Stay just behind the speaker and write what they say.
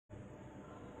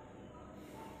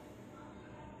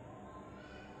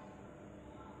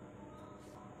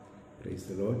Praise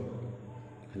the lord.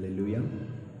 హల్లెలూయా.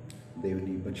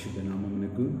 దేవుని పరిశుద్ధ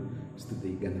నామమునకు స్తుతి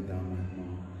ఘనత మహిమ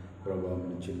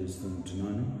ప్రభావం చెల్లిస్తూ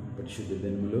ఉంటున్నాను. పరిశుద్ధ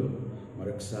దినములో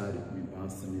మరొకసారి మీ పాద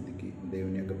సన్నిధికి,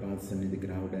 దేవుని యొక్క పాద సన్నిధికి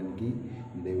రావడానికి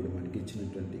దేవుడు మనకి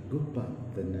ఇచ్చినటువంటి గొప్ప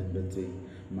తరుణాన్ని బట్టి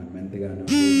మనం ఎంతగానో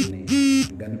దేవుని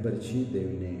గణపరిచి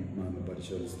దేవుని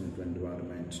మహిమపరచవలసినటువంటి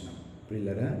వారమై ఉంటున్నాం.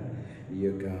 ప్రియులారా, ఈ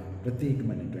యొక్క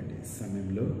ప్రత్యేకమైనటువంటి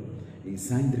సమయంలో, ఈ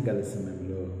సాయంత్రకాల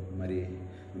సమయంలో మరి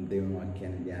దేవుని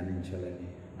వాక్యాన్ని ధ్యానించాలని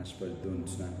ఆశపడుతూ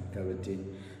ఉంటున్నాను. కాబట్టి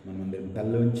మనమందరం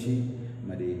తల్లోంచి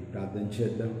మరి ప్రార్థన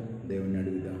చేద్దాం, దేవుని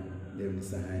అడుగుదాం, దేవుని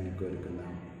సహాయాన్ని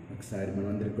కోరుకుందాం. ఒకసారి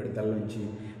మనమందరం కూడా తల్లోంచి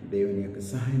దేవుని యొక్క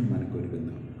సహాయం మనం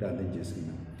కోరుకుందాం, ప్రార్థన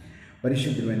చేసుకుందాం.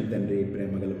 పరిశుద్ధమైన తండ్రి,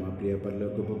 ప్రేమగల మా ప్రియ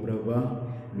పరలోకపు ప్రభువా,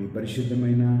 మీ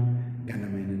పరిశుద్ధమైన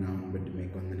ఘనమైన నామం బట్టి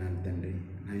మీకు వందనాలు తండ్రి.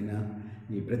 నాయన,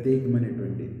 ఈ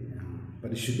ప్రత్యేకమైనటువంటి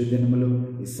పరిశుద్ధ దినములో,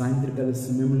 ఈ సాయంత్రకాల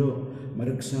సమయంలో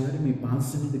మరొకసారి మీ పాద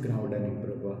సన్నిధికి రావడానికి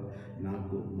ప్రభువా,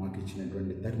 మాకు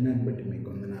ఇచ్చినటువంటి తరుణాన్ని బట్టి మీకు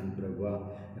వందనాలు ప్రభువా.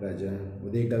 రాజా,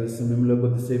 ఉదయకాల సమయంలో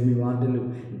కొద్దిసేపు మీ మాటలు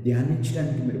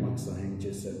ధ్యానించడానికి మీరు మాకు సహాయం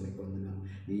చేశారు, మీకు వందనాలు.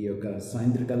 ఈ యొక్క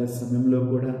సాయంత్రకాల సమయంలో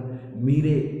కూడా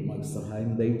మీరే మాకు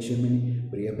సహాయం దయచేయమని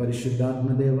ప్రియ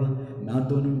పరిశుద్ధాత్మదేవ,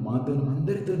 మాతోను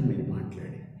అందరితోనూ మీరు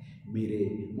మాట్లాడి మీరే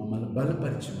మమ్మల్ని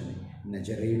బలపరచమని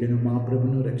నజరేయుడును మా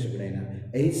ప్రభును రక్షకుడైన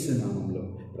యేసు నామములో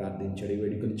ప్రార్థించడి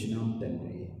వేడుకొనిచున్నాం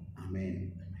తండ్రి, ఆమేన్.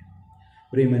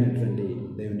 ప్రియమైనటువంటి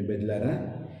దేవుని బిడ్డలారా,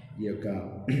 ఈ యొక్క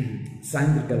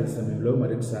సాయంత్రకాల సమయంలో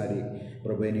మరొకసారి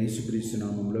ప్రభువైన యేసుక్రీస్తు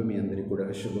నామంలో మీ అందరికీ కూడా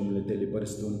శుభములు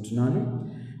తెలియపరుస్తూ ఉంటున్నాను.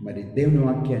 మరి దేవుని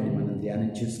వాక్యాన్ని మనం ధ్యానం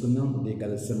చేసుకుందాం.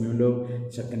 ఉదయకాల సమయంలో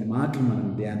చక్కని మాటలు మనం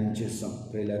ధ్యానం చేస్తాం.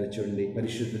 ప్రియులారా, చూడండి,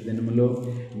 పరిశుద్ధ దినములో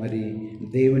మరి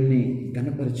దేవుణ్ణి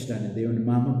గణపరచడానికి, దేవుని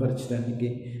మహిమపరచడానికి,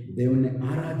 దేవుణ్ణి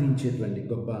ఆరాధించేటువంటి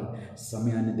గొప్ప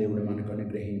సమయాన్ని దేవుడు మనకు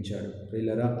అనుగ్రహించాడు.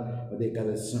 ప్రియులారా,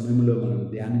 ఉదయకాల సమయంలో మనం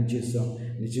ధ్యానం చేస్తాం.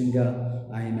 నిజంగా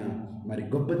ఆయన మరి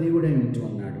గొప్ప దేవుడై ఉంటూ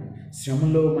ఉన్నాడు.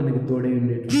 శ్రమలో మనకు తోడై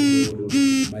ఉండేటువంటి దేవుడు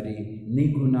మరి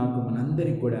నీకు నాకు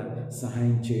మనందరికీ కూడా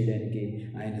సహాయం చేయడానికి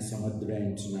ఆయన సమర్థుడై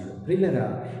ఉంటున్నాడు. ప్రియులారా,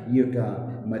 ఈ యొక్క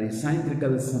మరి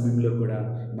సాయంత్రకాల సమయంలో కూడా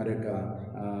మరొక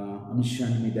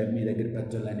అంశాన్ని మీ దగ్గర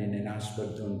పెట్టాలని నేను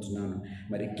ఆశపడుతూ ఉంటున్నాను.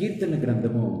 మరి కీర్తన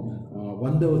గ్రంథము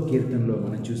 100వ కీర్తనలో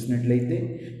మనం చూసినట్లయితే,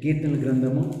 కీర్తన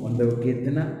గ్రంథము 100వ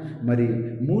కీర్తన మరి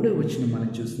 3వ వచనం మనం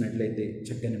చూసినట్లయితే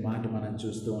చక్కని మాట మనం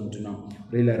చూస్తూ ఉంటున్నాం.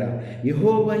 ప్రియులారా,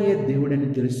 యెహోవాయే దేవుడని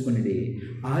తెలుసుకుని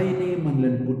ఆయనే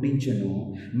మనలను పుట్టించెను,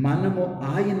 మనము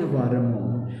ఆయన వారము,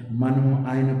 మనము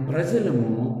ఆయన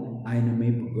ప్రజలము, ఆయన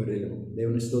మేపు గొర్రెలము.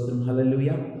 దేవుని స్తోత్రం,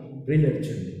 హల్లెలూయా. ప్రియులారా,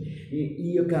 చూడండి,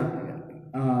 ఈ యొక్క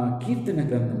కీర్తన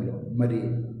గ్రంథంలో మరి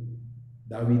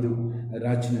దావీదు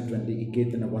రాసినటువంటి ఈ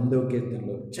కీర్తన 100వ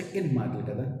కీర్తనలో చక్కని మాటలు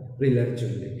కదా. ప్రియులారా,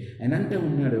 చూడండి, ఆయన అంటూ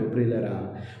ఉన్నాడు, ప్రియులారా,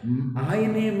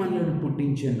 ఆయనే మనల్ని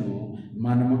పుట్టించెను,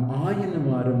 మనము ఆయన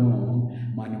వారము,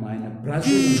 మనం ఆయన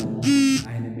ప్రజలము,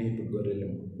 ఆయన మేపు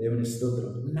గొర్రెలము. దేవుని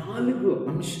స్తోత్రం. 4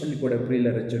 అంశాలు కూడా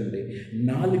ప్రియులారా, చూడండి,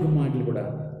 4 మాటలు కూడా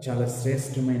చాలా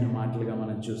శ్రేష్టమైన మాటలుగా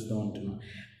మనం చూస్తూ ఉంటున్నాం.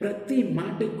 ప్రతి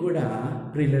మాటకు కూడా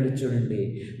ప్రియులారా, చూడండి,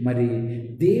 మరి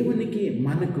దేవునికి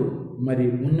మనకు మరి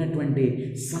ఉన్నటువంటి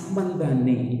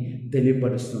సంబంధాన్ని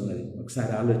తెలియపరుస్తున్నది.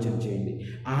 ఒకసారి ఆలోచన చేయండి.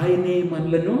 ఆయనే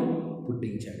మనలను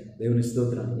పుట్టించాడు. దేవుని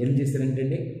స్తోత్రం. ఏం చేశారంటే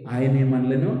అండి, ఆయనే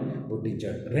మనలను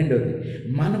పుట్టించాడు. రెండోది,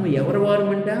 మనం ఎవరి వారం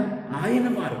అంట? ఆయన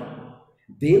వారం.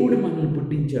 దేవుడు మనల్ని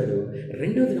పుట్టించాడు.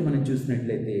 రెండోదిగా మనం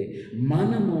చూసినట్లయితే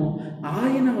మనము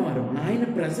ఆయన వారం, ఆయన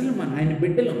ప్రజలు, ఆయన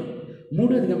బిడ్డలము.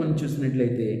 మూడోదిగా మనం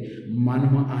చూసినట్లయితే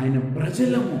మనము ఆయన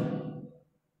ప్రజలము,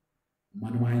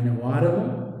 మనం ఆయన వారము,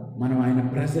 మనం ఆయన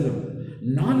ప్రజలము.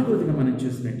 నాలుగోదిగా మనం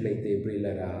చూసినట్లయితే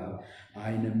ప్రియులారా,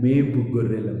 ఆయన మేపు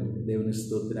గొర్రెలము. దేవుని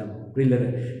స్తోత్రం. ప్రియులారా,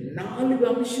 4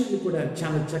 అంశాలు కూడా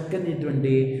చాలా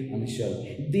చక్కనిటువంటి అంశాలు.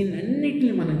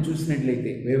 దీన్నన్నిటిని మనం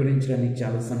చూసినట్లయితే వివరించడానికి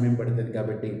చాలా సమయం పడుతుంది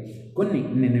కాబట్టి కొన్ని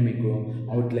నేను మీకు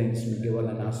అవుట్లైన్స్ మీకు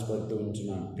ఇవ్వాలని ఆశపడుతూ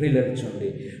ఉంటున్నాను. ప్రియులారా, చూడండి,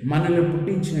 మనల్ని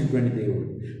పుట్టించినటువంటి దేవుడు,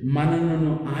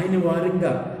 మనలను ఆయన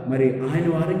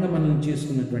వారంగా మనల్ని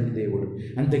చేసుకున్నటువంటి దేవుడు.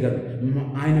 అంతేకాదు,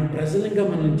 ఆయన ప్రజలంగా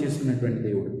మనల్ని చేసుకున్నటువంటి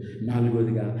దేవుడు.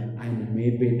 నాలుగోదిగా ఆయన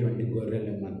మేపేటువంటి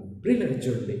గొర్రెలు మనం. ప్రియులారా,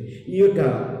 చూడండి, ఈ యొక్క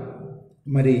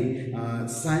మరి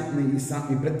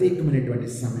ఈ ప్రత్యేకమైనటువంటి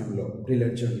సమయంలో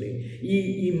ప్రియులారా, చూడండి,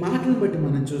 ఈ మాటలను బట్టి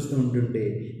మనం చూస్తూ ఉంటుంటే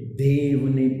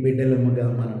దేవుని బిడ్డలముగా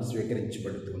మనం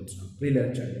స్వీకరించబడుతూ ఉంటున్నాం.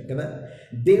 ప్రియులారా, చూడండి కదా,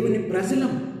 దేవుని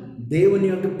ప్రజలం, దేవుని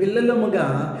యొక్క పిల్లలముగా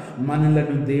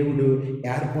మనలను దేవుడు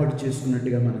ఏర్పాటు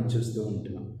చేసుకున్నట్టుగా మనం చూస్తూ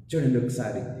ఉంటున్నాం. చూడండి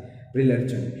ఒకసారి ప్రియులారా,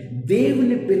 చూడండి,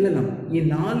 దేవుని పిల్లలం. ఈ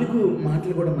 4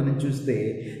 మాటలు కూడా మనం చూస్తే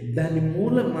దాని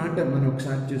మూల మాట మనం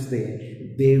ఒకసారి చూస్తే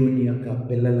దేవుని యొక్క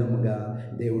పిల్లలముగా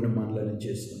దేవుడు మనలను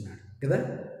చేసుకున్నాడు. కదా.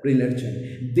 ప్రియులారా చూడండి,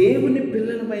 దేవుని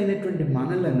పిల్లలమైనటువంటి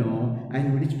మనలను ఆయన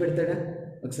విడిచిపెడతాడా?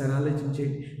 ఒకసారి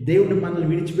ఆలోచించండి. దేవుడు మనల్ని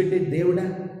విడిచిపెట్టే దేవుడా?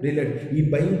 ప్రియులారా, ఈ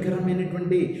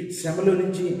భయంకరమైనటువంటి శ్రమలో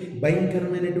నుంచి,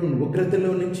 భయంకరమైనటువంటి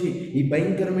ఉగ్రతలో నుంచి, ఈ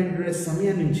భయంకరమైనటువంటి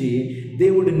సమయం నుంచి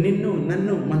దేవుడు నిన్ను,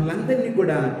 నన్ను, మనలందరినీ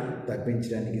కూడా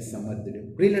తప్పించడానికి సమర్థుడు.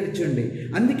 ప్రియులారా చూడండి,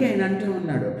 అందుకే ఆయన అంటూ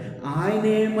ఉన్నాడు,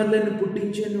 ఆయనే మనల్ని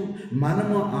పుట్టించాను,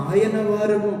 మనము ఆయన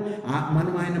వారము,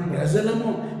 మనం ఆయన ప్రజలము,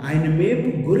 ఆయన మేపు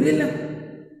గొర్రెలము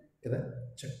కదా.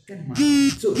 చక్కని మాట.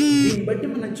 సో దీన్ని బట్టి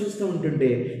మనం చూస్తూ ఉంటుంటే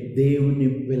దేవుని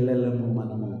పిల్లలము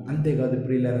మనము. అంతేకాదు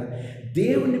ప్రియులారా,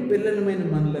 దేవుని పిల్లలమైన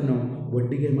మనలను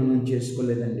వడ్డీగా మనం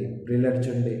చేసుకోలేదండి. ప్రియులారా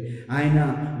చూడండి, ఆయన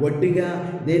వడ్డీగా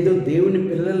ఏదో దేవుని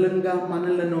పిల్లలంగా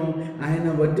మనలను ఆయన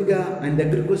వడ్డీగా ఆయన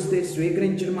దగ్గరికి వస్తే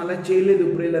స్వీకరించడం అలా చేయలేదు.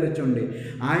 ప్రియులారా చూడండి,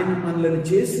 ఆయన మనలను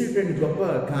చేసినటువంటి గొప్ప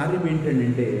కార్యం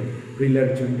ఏంటంటే,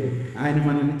 ప్రియులారా చూడండి, ఆయన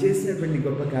మనల్ని చేసినటువంటి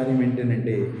గొప్ప కార్యం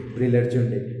ఏంటంటే, ప్రియులారా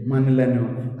చూడండి, మనలను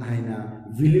ఆయన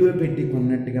విలువ పెట్టి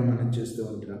కొన్నట్టుగా మనం చూస్తూ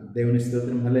ఉంటున్నాం. దేవుని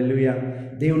స్తోత్రం, హల్లెలూయా.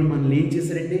 దేవుడు మనల్ని ఏం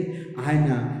చేశారంటే, ఆయన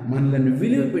మనలను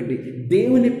విలువ పెట్టి,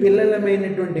 దేవుని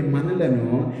పిల్లలమైనటువంటి మనలను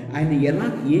ఆయన ఎలా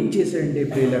ఏం చేశాడంటే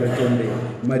ప్రియులారా చూడండి,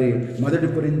 మరి 1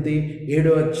 కొరింథీ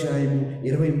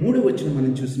 7:23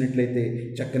 మనం చూసినట్లయితే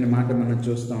చక్కని మాట మనం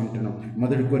చూస్తూ ఉంటున్నాం.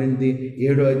 1 కొరింథీ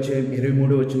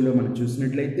 7:23 మనం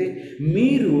చూసినట్లయితే,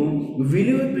 మీరు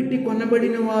విలువ పెట్టి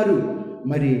కొనబడిన వారు,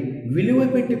 మరి విలువ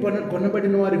పెట్టి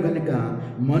కొనబడిన వారు కనుక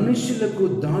మనుషులకు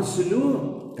దాసులు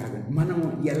కాదండి. మనం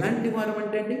ఎలాంటి వారు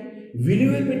అంటే అండి,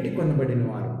 విలువ పెట్టి కొనబడిన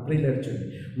వారు. ప్రియులారా చూడండి,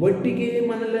 వట్టికే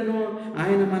మనలను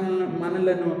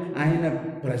ఆయన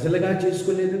ప్రజలుగా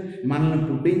చేసుకోలేదు, మనల్ని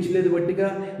పుట్టించలేదు వట్టిగా,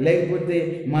 లేకపోతే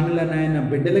మనలను ఆయన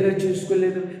బిడ్డలుగా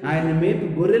చేసుకోలేదు, ఆయన మేపు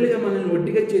గొర్రెలుగా మనల్ని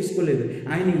వట్టిగా చేసుకోలేదు.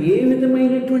 ఆయన ఏ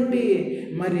విధమైనటువంటి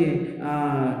మరి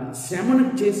శ్రమను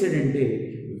చేశాడంటే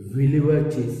విలువ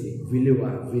చేసి, విలువ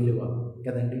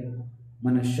కదండి.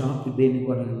 మన షాప్ దేని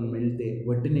కొనాలని వెళ్తే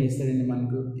వడ్డీని వేస్తాడండి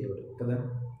మనకు దేవుడు కదా.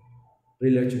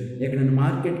 రిలేషన్ ఎక్కడైనా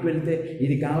మార్కెట్కి వెళ్తే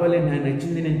ఇది కావాలి, నాకు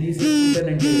నచ్చింది నేను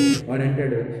తీసుకుంటానంటే వాడు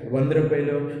అంటాడు 100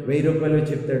 రూపాయలు 1000 రూపాయలు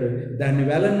చెప్తాడు. దాని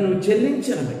వేళ నువ్వు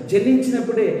చెల్లించాలి,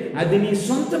 చెల్లించినప్పుడే అది నీ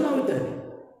సొంతం అవుతుంది.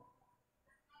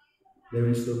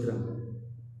 దేవుని స్తోత్రం.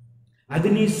 అది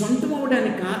నీ సొంతం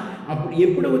అవడానికి అప్పుడు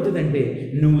ఎప్పుడు అవుతుందంటే,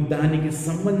 నువ్వు దానికి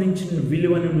సంబంధించిన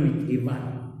విలువను నువ్వు ఇవ్వాలి,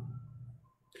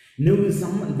 నువ్వు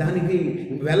దానికి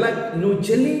నువ్వు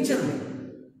చెల్లించాలి.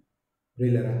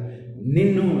 ప్రియులారా,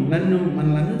 నిన్ను, నన్ను,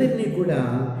 మనలందరినీ కూడా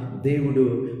దేవుడు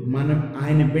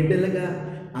ఆయన బిడ్డలుగా,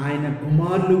 ఆయన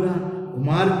కుమారులుగా,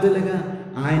 కుమార్తెలుగా,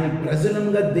 ఆయన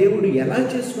ప్రజలంగా దేవుడు ఎలా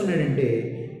చేసుకున్నాడంటే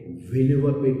విలువ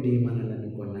పెట్టి మనల్ని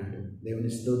కొన్నాడు.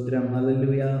 దేవుని స్తోత్రం,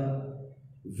 హల్లెలూయా.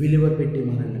 విలువ పెట్టి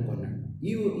మనల్ని కొన్నాడు.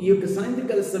 ఈ యొక్క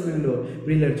సాయంత్రకాల సమయంలో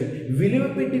ప్రియులారా చూడండి, విలువ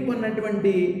పెట్టి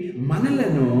కొన్నటువంటి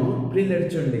మనలను ప్రియులారా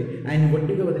చూడండి ఆయన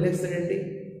వట్టిగా వదిలేస్తాడండి.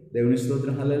 దేవుని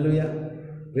స్తోత్రం, హల్లెలూయా.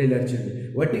 ప్రియులారా చూడండి,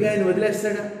 వట్టిగా ఆయన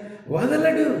వదిలేస్తాడా?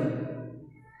 వదలడు.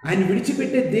 ఆయన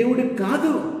విడిచిపెట్టే దేవుడు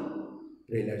కాదు.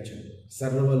 ప్రియులారా చూడండి,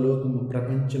 సర్వలోకము,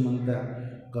 ప్రపంచమంతా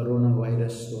కరోనా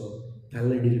వైరస్తో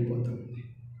తల్లడిల్లిపోతుంది.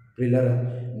 ప్రియులారా,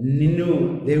 నిన్ను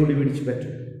దేవుడు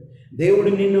విడిచిపెట్టడు. దేవుడు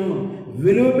నిన్ను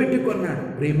విలువ పెట్టుకున్నాడు.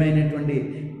 ప్రియమైనటువంటి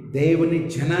దేవుని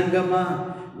జనాంగమా,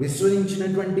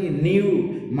 విశ్వసించినటువంటి నీవు,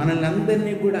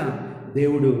 మనల్ని కూడా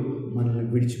దేవుడు మనల్ని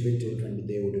విడిచిపెట్టేటువంటి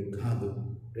దేవుడు కాదు.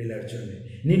 ప్రియులారా చూడండి,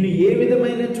 నిన్ను ఏ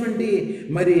విధమైనటువంటి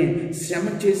మరి శ్రమ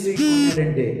చేసి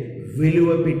కొన్నాడంటే విలువ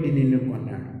పెట్టి నిన్ను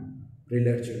కొన్నాడు.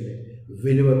 ప్రియులారా చూడండి,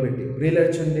 విలువ పెట్టి. ప్రియులారా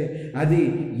చూడండి, అది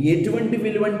ఎటువంటి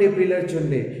విలువ అంటే ప్రియులారా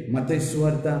చూడండి, మత్తయి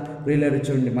సువార్త, ప్రియులారా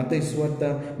చూడండి, మత్తయి సువార్త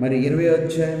మరి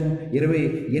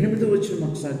 20:28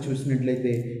 ఒకసారి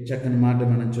చూసినట్లయితే చక్కని మాట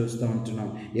మనం చూస్తూ ఉంటున్నాం.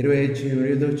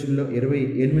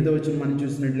 28 మనం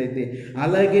చూసినట్లయితే,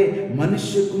 అలాగే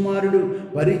మనుష్య కుమారుడు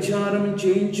పరిచారం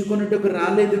చేయించుకొనుటకు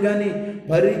రాలేదు కానీ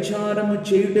పరిచారము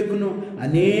చేయుటకును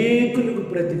అనేకులకు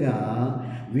ప్రతిగా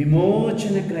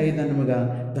విమోచన క్రయధనముగా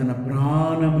తన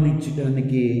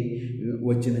ప్రాణమునిచ్చటానికి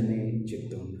వచ్చినని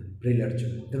చెప్తూ ఉన్నాడు. ప్రియులారా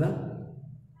చూడండి కదా,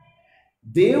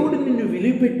 దేవుడు నిన్ను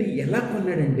విలువపెట్టి ఎలా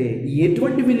కొన్నాడంటే,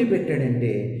 ఎటువంటి విలువ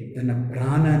పెట్టాడంటే తన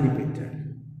ప్రాణాన్ని పెట్టాడు.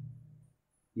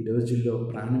 ఈ రోజుల్లో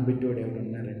ప్రాణం పెట్టేవాడు ఎవరు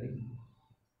ఉన్నారండి?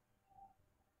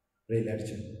 ప్రియులారా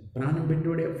చూడండి, ప్రాణం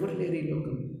పెట్టేవాడు ఎవరు లేరు ఈ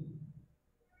లోకం.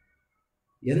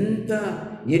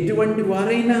 ఎటువంటి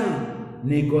వారైనా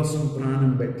నీ కోసం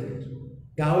ప్రాణం పెట్టలేరు.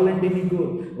 కావాలంటే నీకు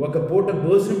ఒక పూట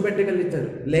భోజనం పెట్టగలుగుతారు,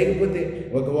 లేకపోతే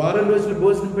ఒక వారం రోజులు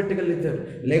భోజనం పెట్టగలుగుతారు,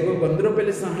 లేకపోతే 100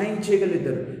 రూపాయలు సహాయం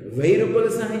చేయగలుగుతారు, 1000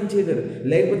 రూపాయలు సహాయం చేయగలరు,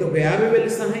 లేకపోతే 50,000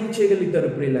 సహాయం చేయగలుగుతారు.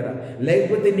 ప్రియులారా,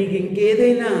 లేకపోతే నీకు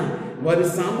ఇంకేదైనా వారి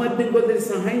సామర్థ్యం కొద్ది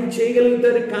సహాయం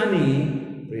చేయగలుగుతారు. కానీ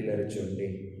ప్రియులారా చూడండి,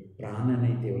 ప్రాణాన్ని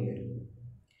అయితే ఇవ్వలేరు.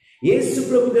 యేసు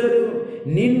ప్రభు గారు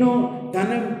నిన్ను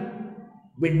తన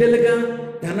బిడ్డలుగా,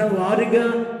 తన వారుగా,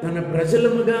 తన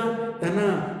ప్రజలముగా, తన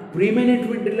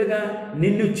ప్రియమైనటువంటిలుగా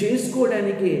నిన్ను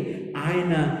చేసుకోవడానికి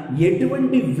ఆయన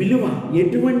ఎటువంటి విలువ,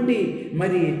 ఎటువంటి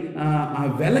మరి ఆ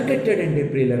వెల కట్టాడంటే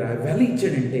ప్రియులరా, వెల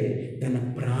ఇచ్చాడంటే తన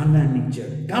ప్రాణాన్ని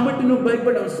ఇచ్చాడు. కాబట్టి నువ్వు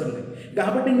భయపడవసరం లేదు,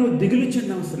 కాబట్టి నువ్వు దిగులు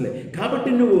చెందవసరం లేదు,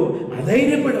 కాబట్టి నువ్వు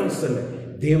అధైర్యపడవసరం లేదు.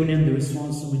 దేవుని యందు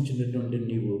విశ్వాసం ఉంచినటువంటి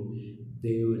నీవు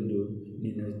దేవుడు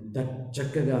నిన్ను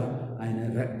చక్కగా ఆయన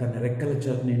తన రెక్కల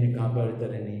చేత నిన్ను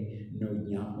కాపాడుతారని నువ్వు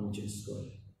జ్ఞాపకం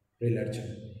చేసుకోవాలి. ప్రియులారా,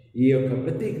 ఈ యొక్క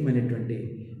ప్రత్యేకమైనటువంటి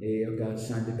ఈ యొక్క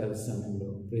శాంతికాల సమయంలో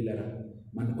ప్రియులారా,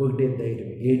 మనకు ఒకటే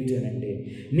ధైర్యం ఏంటి అని అంటే,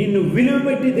 నిన్ను విలువ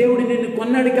పెట్టి దేవుడు నిన్ను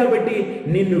కొన్నాడు కాబట్టి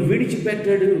నిన్ను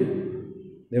విడిచిపెట్టాడు.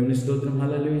 దేవుని స్తోత్రం,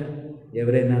 హల్లెలూయా.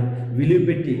 ఎవరైనా విలువ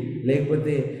పెట్టి,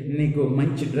 లేకపోతే నీకు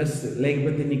మంచి డ్రెస్,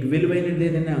 లేకపోతే నీకు విలువైనది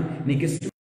ఏదైనా నీకు ఇష్టం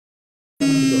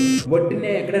వట్టినే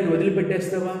ఎక్కడైనా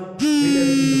వదిలిపెట్టేస్తావా?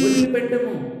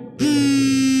 వదిలిపెట్టము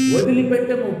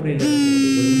ప్రియులు,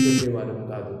 వదిలిపెట్టేవారు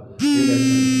కాదు,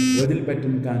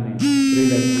 వదిలిపెట్టము. కానీ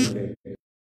ప్రియులు,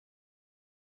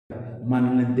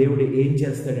 మనల్ని దేవుడు ఏం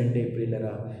చేస్తాడంటే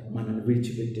ప్రియులరా, మనల్ని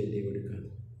విడిచిపెట్టే దేవుడు కాదు,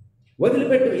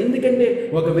 వదిలిపెట్టు. ఎందుకంటే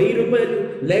ఒక 1000 రూపాయలు,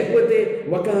 లేకపోతే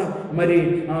ఒక మరి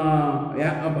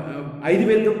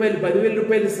 5000 రూపాయలు, 10,000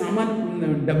 రూపాయలు సామాన్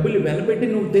డబ్బులు వెలపెట్టి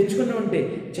నువ్వు తెచ్చుకున్నావు అంటే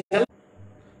చాలా.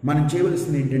 మనం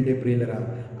చేయవలసింది ఏంటంటే ప్రియులరా,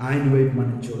 ఆయన వైపు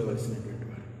మనం చూడవలసినటువంటి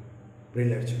వారు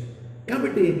ప్రియులర్చు.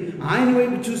 కాబట్టి ఆయన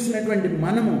వైపు చూసినటువంటి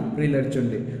మనము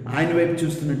ప్రియులర్చండి, ఆయన వైపు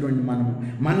చూస్తున్నటువంటి మనము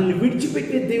మనల్ని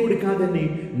విడిచిపెట్టే దేవుడు కాదని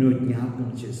నువ్వు జ్ఞాపకం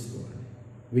చేసుకోవాలి.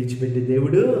 విడిచిపెట్టే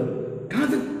దేవుడు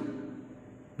కాదు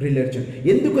ప్రియులర్చండి.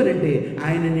 ఎందుకనంటే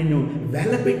ఆయన నిన్ను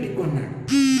వెలపెట్టి కొన్నాడు.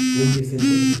 ఏం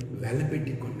చేసేది?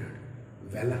 వెలపెట్టి కొన్నాడు,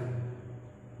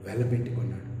 వెలపెట్టి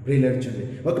కొన్నాడు ప్రియులర్చండి.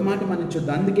 ఒక మాట మనం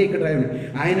చూద్దాం. అందుకే ఇక్కడ రాయండి,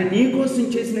 ఆయన నీ కోసం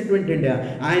చేసినటువంటి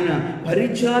ఆయన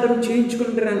పరిచారం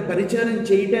చేయించుకుంటారు. ఆయన పరిచారం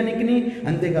చేయటానికి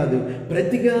అంతేకాదు,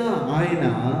 ప్రతిగా ఆయన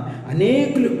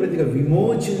ప్రతిగా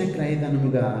విమోచన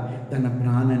క్రయధనముగా తన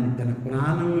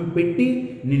ప్రాణం పెట్టి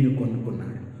నిన్ను కొనుక్కున్నాడు.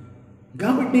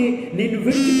 కాబట్టి నేను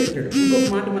విడిచిపెట్టాడు. ఇంకొక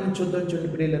మాట మనం చూద్దాం. చూడండి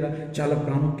ప్రియులారా, చాలా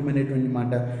ప్రాముఖ్యమైనటువంటి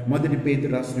మాట.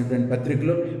 పేతురు రాసినటువంటి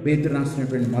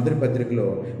మొదటి పత్రికలో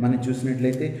మనం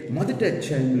చూసినట్లయితే మొదటి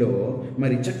అధ్యాయంలో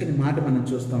మరి చక్కని మాట మనం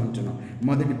చూస్తూ ఉంటున్నాం.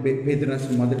 పేతురు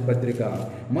రాసిన మొదటి పత్రిక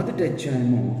మొదటి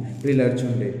అధ్యాయము ప్రియులారా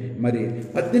చూడండి, మరి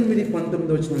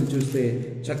 18-19 వచనం చూస్తే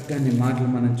చక్కని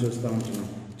మాటలు మనం చూస్తూ ఉంటున్నాం.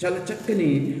 చాలా చక్కని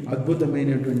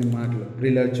అద్భుతమైనటువంటి మాటలు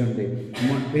ప్రియులారా చూడండి.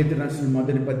 పేతురు రాసిన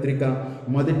మొదటి పత్రిక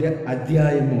మొదటి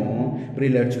అధ్యాయము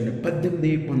ప్రియులారా చూడండి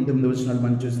 18-19 వచనాలు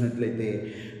మనం చూసినట్లయితే,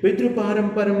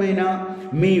 పితృపారంపరమైన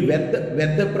మీ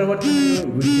వ్యర్థ ప్రవర్తనను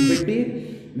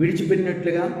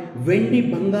విడిచిపెట్టినట్లుగా వెండి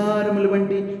బంగారముల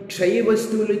వంటి క్షయ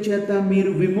వస్తువుల చేత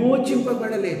మీరు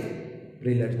విమోచింపబడలేదు.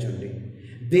 ప్రియులారా చూడండి,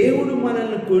 దేవుడు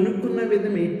మనల్ని కొనుక్కున్న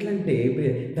విధం ఎట్లంటే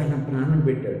తన ప్రాణం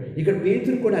పెట్టాడు. ఇక్కడ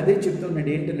పేతురు కూడా అదే చెప్తున్నాడు.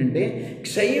 ఏంటంటే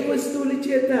క్షయ వస్తువుల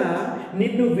చేత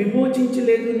నిన్ను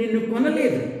విమోచించలేదు, నిన్ను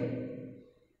కొనలేదు,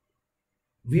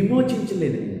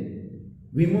 విమోచించలేదు.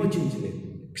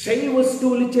 క్షయ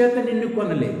వస్తువుల చేత నిన్ను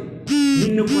కొనలేదు.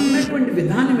 నిన్ను కొన్నటువంటి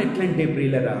విధానం ఎట్లంటే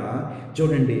ప్రియులరా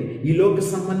చూడండి, ఈ లోక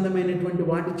సంబంధమైనటువంటి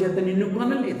వాటి చేత నిన్ను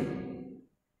కొనలేదు.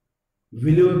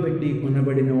 విలువ పెట్టి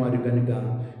కొనబడిన వారు కనుక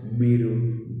మీరు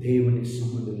దేవుని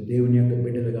సంబంధులు, దేవుని యొక్క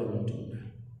బిడ్డలుగా ఉంటున్నారు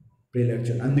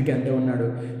ప్రియులారా. అందుకే అంటూ ఉన్నాడు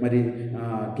మరి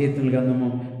కీర్తనల గ్రంథము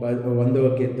 100వ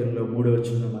కీర్తనలో 3వ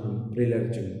వచనంలో మనం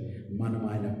ప్రియులారా, మనం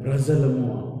ఆయన ప్రజలము,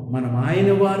 మనం ఆయన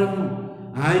వారము,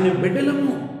 ఆయన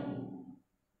బిడ్డలము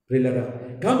ప్రియులారా.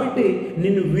 కాబట్టి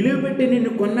నిన్ను విలువ పెట్టి నిన్ను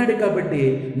కొన్నాడు కాబట్టి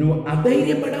నువ్వు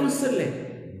అధైర్యపడవసరం లేదు.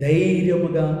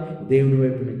 ధైర్యముగా దేవుని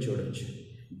వైపు నుంచి చూడవచ్చు,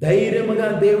 ధైర్యముగా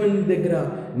దేవుని దగ్గర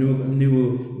నువ్వు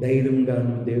ధైర్యంగా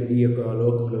ఈ యొక్క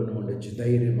లోకంలో ఉండొచ్చు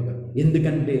ధైర్యముగా.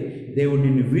 ఎందుకంటే దేవుడు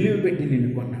నిన్ను విలువ పెట్టి నిన్ను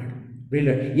కొన్నాడు.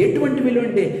 ఎటువంటి విలువ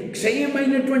అంటే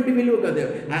క్షయమైనటువంటి విలువ కాదు,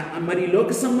 మరి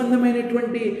లోక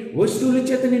సంబంధమైనటువంటి వస్తువుల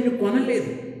చేత నిన్ను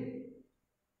కొనలేదు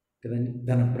కదండి,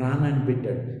 తన ప్రాణాన్ని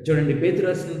పెట్టాడు. చూడండి, పేతురు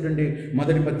రాసినటువంటి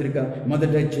మొదటి పత్రిక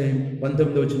మొదటి అధ్యాయం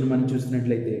 19వ వచనం మనం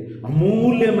చూసినట్లయితే,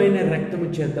 అమూల్యమైన రక్తము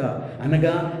చేత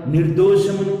అనగా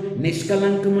నిర్దోషమును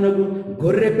నిష్కలంకమునకు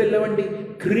గొర్రె పిల్ల వంటి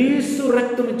క్రీస్తు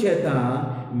రక్తము చేత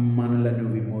మనలను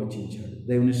విమోచించాడు.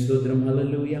 దేవుని స్తోత్రం,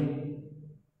 హల్లెలూయా.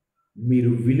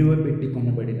 మీరు విలువ పెట్టి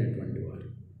కొనబడినటువంటి వారు.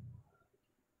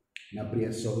 నా ప్రియ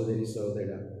సహోదరి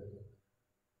సహోదరుడా,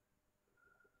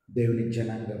 దేవుని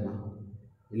జనాంగమా,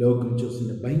 ఈ లోకం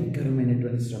చూస్తున్న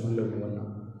భయంకరమైనటువంటి శ్రమల్లో ఉన్నాం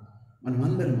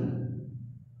మనమందరము.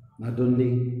 నాట్ ఓన్లీ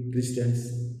క్రిస్టియన్స్,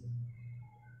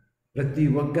 ప్రతి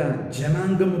ఒక్క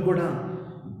జనాంగము కూడా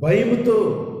భయముతో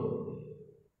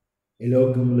ఈ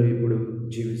లోకంలో ఇప్పుడు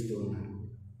జీవిస్తూ ఉన్నారు.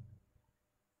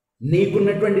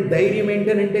 నీకున్నటువంటి ధైర్యం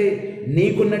ఏంటనంటే,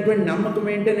 నీకున్నటువంటి నమ్మకం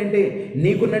ఏంటనంటే,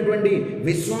 నీకున్నటువంటి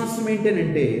విశ్వాసం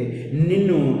ఏంటనంటే,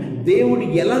 నిన్ను దేవుడు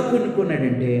ఎలా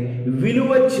కొనుక్కున్నాడంటే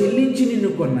విలువ చెల్లించి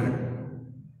నిన్ను కొన్నాడు.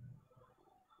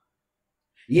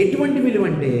 ఎటువంటి విలువ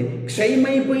అంటే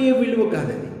క్షయమైపోయే విలువ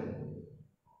కాదది,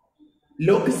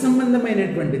 లోక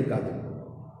సంబంధమైనటువంటిది కాదు.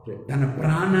 తన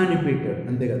ప్రాణాన్ని పెట్టాడు,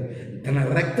 అంతేకాదు తన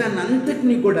రక్తాన్ని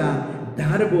అంతటినీ కూడా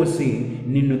ధారపోసి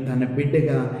నిన్ను తన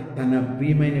బిడ్డగా, తన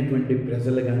ప్రియమైనటువంటి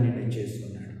ప్రజలుగా నిన్ను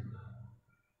చేసుకున్నాడు.